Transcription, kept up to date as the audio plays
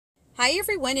Hi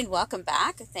everyone and welcome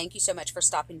back. Thank you so much for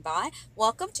stopping by.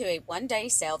 Welcome to a one-day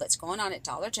sale that's going on at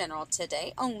Dollar General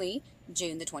today only,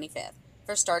 June the 25th.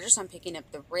 For starters, I'm picking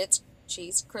up the Ritz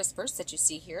Cheese Crispers that you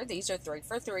see here. These are 3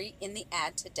 for $3 in the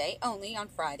ad today only on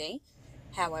Friday.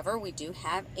 However, we do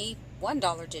have a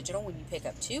 $1 digital when you pick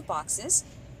up 2 boxes.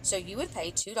 So you would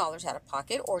pay $2 out of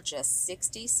pocket or just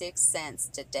 66 cents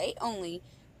today only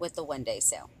with the one-day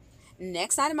sale.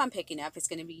 Next item I'm picking up is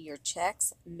going to be your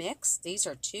Chex Mix. These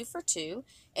are 2 for $2,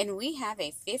 and we have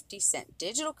a 50-cent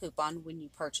digital coupon when you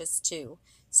purchase 2.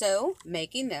 So,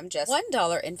 making them just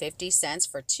 $1.50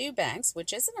 for 2 bags,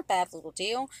 which isn't a bad little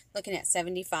deal, looking at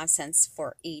 75 cents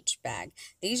for each bag.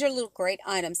 These are little great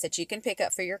items that you can pick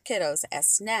up for your kiddos as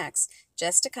snacks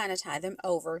just to kind of tie them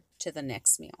over to the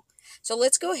next meal. So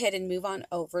let's go ahead and move on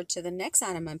over to the next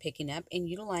item I'm picking up and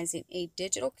utilizing a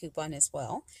digital coupon as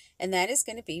well. And that is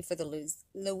going to be for the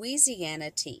Louisiana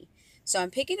tea. So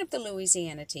I'm picking up the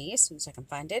Louisiana tea as soon as I can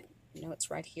find it. You know, it's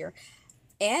right here.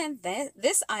 And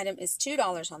this item is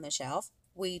 $2 on the shelf.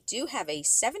 We do have a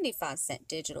 75-cent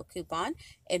digital coupon,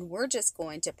 and we're just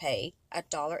going to pay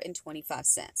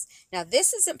 $1.25. Now,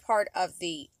 this isn't part of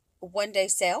the one-day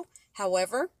sale.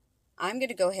 However, I'm going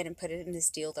to go ahead and put it in this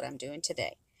deal that I'm doing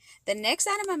today. The next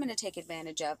item I'm going to take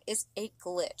advantage of is a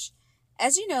glitch.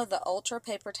 As you know, the Ultra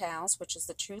paper towels, which is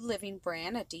the True Living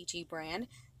brand, a DG brand,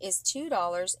 is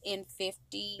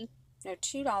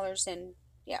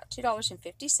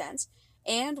 $2.50,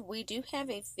 and we do have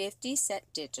a 50-cent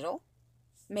digital,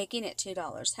 making it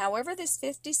 $2. However, this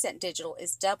 50-cent digital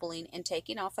is doubling and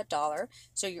taking off $1,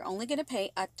 so you're only going to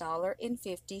pay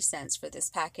 $1.50 for this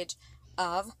package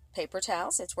of paper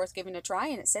towels. It's worth giving a try,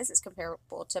 and it says it's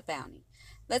comparable to Bounty.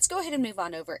 Let's go ahead and move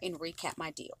on over and recap my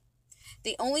deal.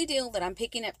 The only deal that I'm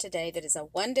picking up today that is a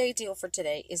one-day deal for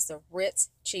today is the Ritz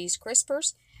Cheese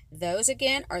Crispers. Those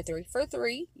again are 3 for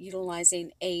 $3,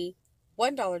 utilizing a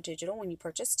 $1 digital when you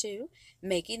purchase 2,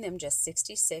 making them just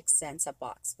 66 cents a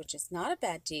box, which is not a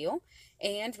bad deal.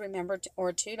 And remember,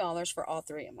 or $2 for all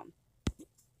 3 of them.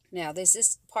 Now, this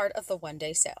is part of the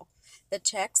one-day sale. The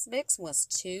Chex Mix was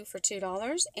 2 for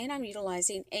 $2, and I'm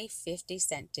utilizing a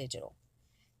 50-cent digital.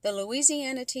 The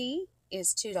Louisiana tea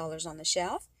is $2 on the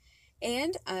shelf,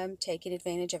 and I'm taking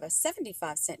advantage of a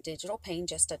 75-cent digital, paying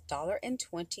just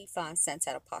 $1.25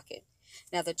 out of pocket.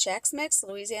 Now, the Chex Mix,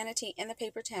 Louisiana tea, and the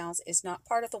paper towels is not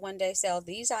part of the one-day sale.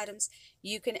 These items,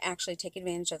 you can actually take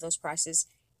advantage of those prices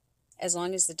as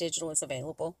long as the digital is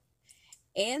available.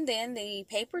 And then the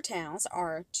paper towels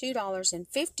are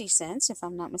 $2.50, if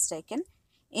I'm not mistaken.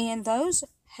 And those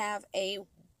have a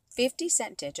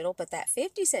 50-cent digital, but that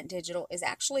 50-cent digital is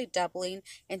actually doubling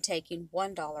and taking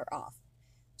 $1 off.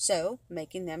 So,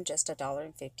 making them just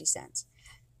 $1.50.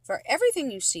 For everything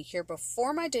you see here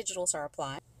before my digitals are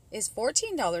applied is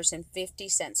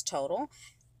 $14.50 total.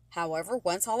 However,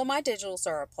 once all of my digitals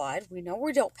are applied, we know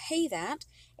we don't pay that,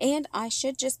 and I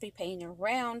should just be paying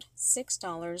around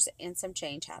 $6 and some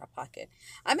change out of pocket.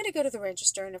 I'm going to go to the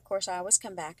register, and of course, I always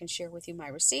come back and share with you my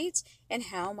receipts and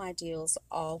how my deals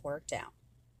all worked out.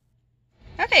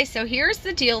 Okay, so here's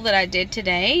the deal that I did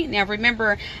today. Now,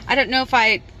 remember, I don't know if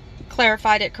I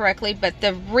clarified it correctly, but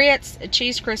the Ritz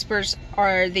Cheese Crispers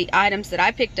are the items that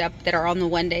I picked up that are on the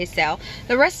one-day sale.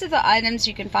 The rest of the items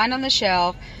you can find on the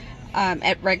shelf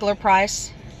at regular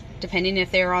price, depending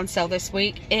if they're on sale this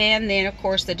week. And then, of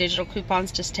course, the digital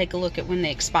coupons, just take a look at when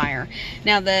they expire.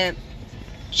 Now, the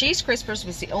Cheese Crispers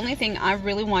was the only thing I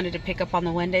really wanted to pick up on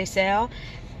the one-day sale.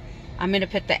 I'm going to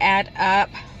put the ad up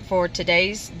for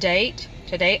today's date.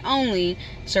 Today only,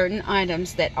 certain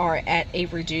items that are at a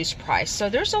reduced price. So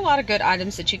there's a lot of good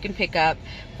items that you can pick up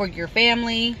for your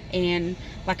family. And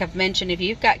like I've mentioned, if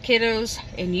you've got kiddos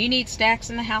and you need snacks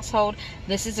in the household,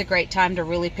 this is a great time to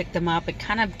really pick them up and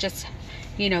kind of just,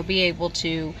 you know, be able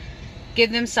to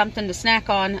give them something to snack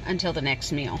on until the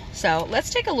next meal. So let's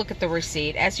take a look at the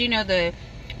receipt. As you know, the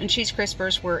Cheese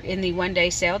Crispers were in the one-day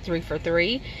sale, 3 for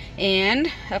 $3.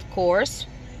 And of course,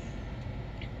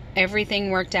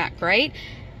 everything worked out great.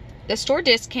 The store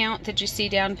discount that you see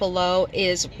down below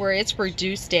is where it's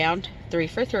reduced down, 3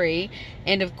 for $3.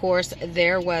 And of course,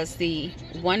 there was the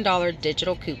 $1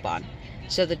 digital coupon.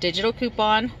 So the digital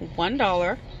coupon,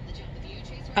 $1,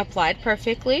 applied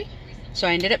perfectly. So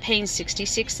I ended up paying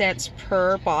 66 cents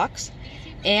per box.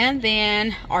 And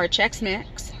then our Chex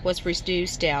Mix was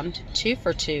reduced down to 2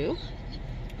 for $2.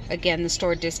 Again, the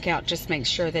store discount just makes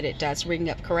sure that it does ring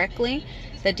up correctly.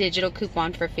 The digital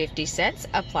coupon for 50 cents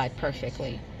applied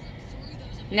perfectly.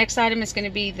 Next item is going to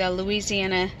be the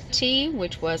Louisiana tea,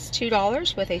 which was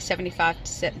 $2 with a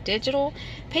 75-cent digital,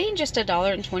 paying just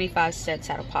 $1.25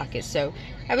 out of pocket. So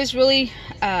I was really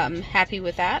happy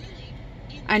with that.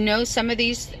 I know some of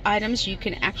these items you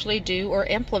can actually do or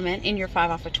implement in your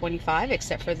 5 off of 25,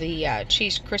 except for the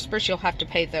cheese crispers. You'll have to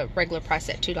pay the regular price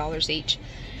at $2 each.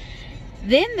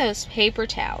 Then those paper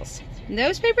towels.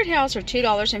 Those paper towels are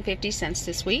 $2.50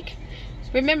 this week.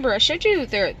 Remember, I showed you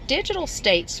their digital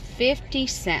states 50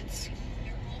 cents.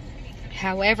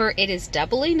 However, it is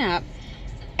doubling up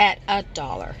at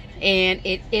 $1, and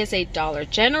it is a Dollar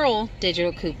General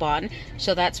digital coupon,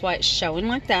 so that's why it's showing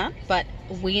like that. But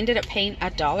we ended up paying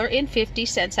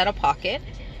 $1.50 out of pocket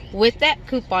with that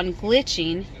coupon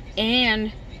glitching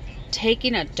and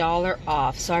taking $1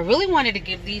 off. So I really wanted to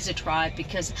give these a try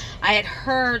because I had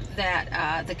heard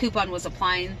that the coupon was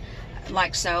applying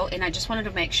like so, and I just wanted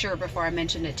to make sure before I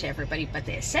mentioned it to everybody. But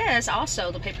it says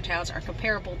also the paper towels are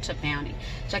comparable to Bounty,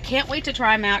 so I can't wait to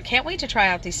try them out. Can't wait to try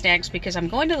out these snacks because I'm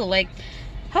going to the lake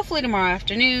hopefully tomorrow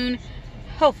afternoon,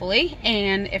 hopefully,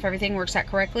 and if everything works out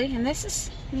correctly. And this is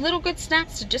little good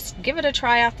snacks to just give it a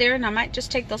try out there, and I might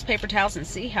just take those paper towels and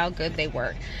see how good they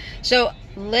work. So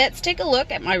let's take a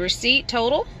look at my receipt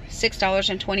total.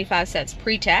 $6.25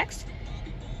 pre-tax.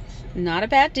 Not a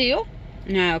bad deal.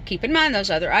 Now, keep in mind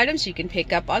those other items you can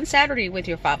pick up on Saturday with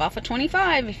your 5 off of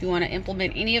 25 if you want to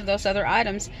implement any of those other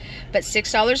items. But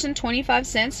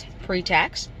 $6.25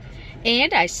 pre-tax.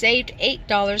 And I saved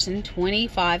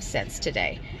 $8.25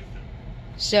 today.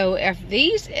 So if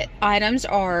these items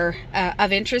are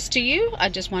of interest to you, I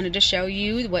just wanted to show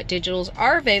you what digitals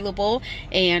are available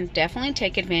and definitely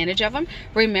take advantage of them.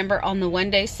 Remember, on the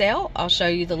one-day sale, I'll show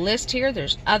you the list here.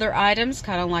 There's other items,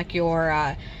 kind of like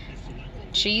your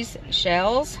cheese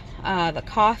shells, the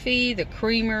coffee, the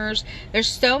creamers. There's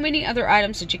so many other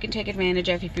items that you can take advantage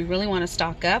of if you really want to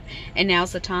stock up, and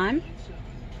now's the time.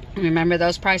 Remember,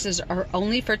 those prices are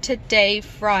only for today,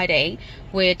 Friday,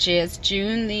 which is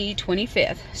June the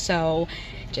 25th. So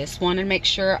just want to make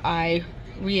sure I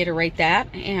reiterate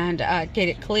that and get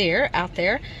it clear out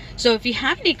there. So if you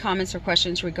have any comments or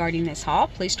questions regarding this haul,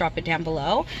 please drop it down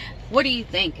below. What do you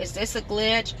think? Is this a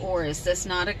glitch or is this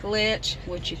not a glitch?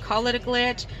 Would you call it a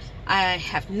glitch? I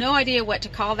have no idea what to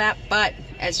call that, but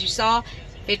as you saw,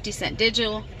 50-cent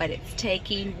digital, but it's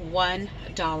taking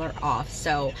 $1 off.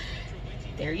 So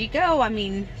there you go. I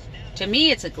mean, to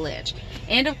me, it's a glitch.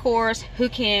 And of course, who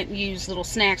can't use little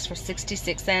snacks for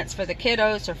 66 cents for the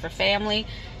kiddos or for family?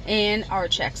 And our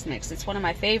Chex Mix. It's one of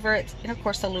my favorites. And of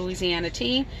course, the Louisiana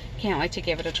tea. Can't wait to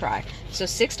give it a try. So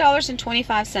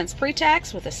 $6.25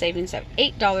 pre-tax with a savings of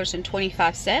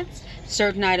 $8.25.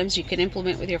 Certain items you can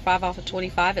implement with your 5 off of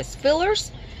 25 as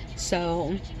fillers.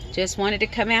 So just wanted to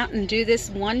come out and do this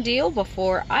one deal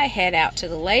before I head out to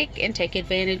the lake and take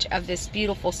advantage of this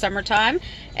beautiful summertime,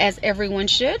 as everyone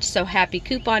should. So happy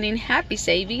couponing, happy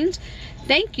savings.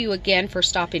 Thank you again for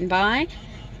stopping by.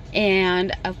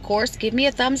 And of course, give me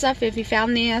a thumbs up if you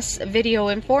found this video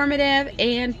informative.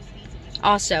 And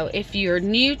also, if you're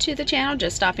new to the channel,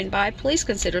 just stopping by, please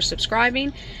consider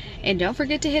subscribing. And don't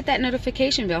forget to hit that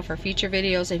notification bell for future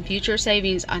videos and future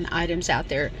savings on items out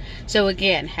there. So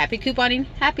again, happy couponing,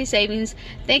 happy savings.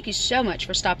 Thank you so much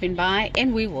for stopping by,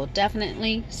 and we will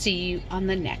definitely see you on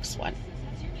the next one.